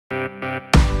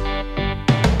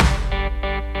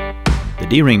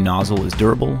D-ring nozzle is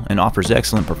durable and offers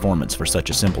excellent performance for such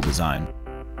a simple design.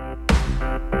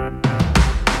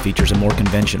 It features a more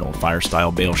conventional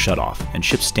fire-style bail shutoff and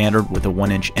ships standard with a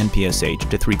 1-inch NPSH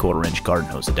to 3/4-inch garden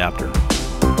hose adapter.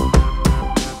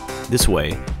 This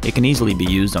way, it can easily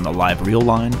be used on the live reel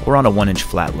line or on a 1-inch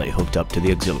flat lay hooked up to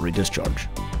the auxiliary discharge.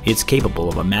 It's capable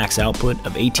of a max output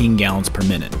of 18 gallons per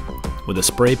minute, with a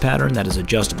spray pattern that is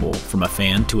adjustable from a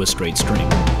fan to a straight stream.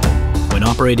 When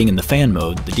operating in the fan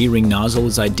mode, the D-ring nozzle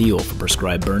is ideal for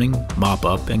prescribed burning,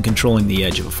 mop-up, and controlling the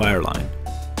edge of a fire line.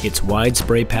 Its wide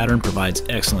spray pattern provides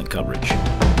excellent coverage.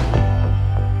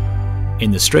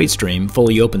 In the straight stream,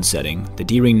 fully open setting, the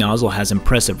D-ring nozzle has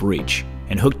impressive reach,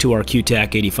 and hooked to our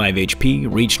QTAC 85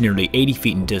 HP, reach nearly 80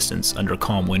 feet in distance under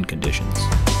calm wind conditions.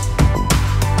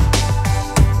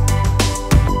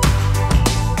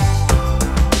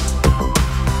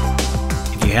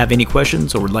 If you have any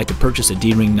questions or would like to purchase a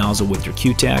D-ring nozzle with your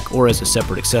QTAC or as a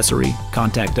separate accessory,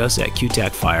 contact us at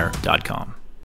qtacfire.com.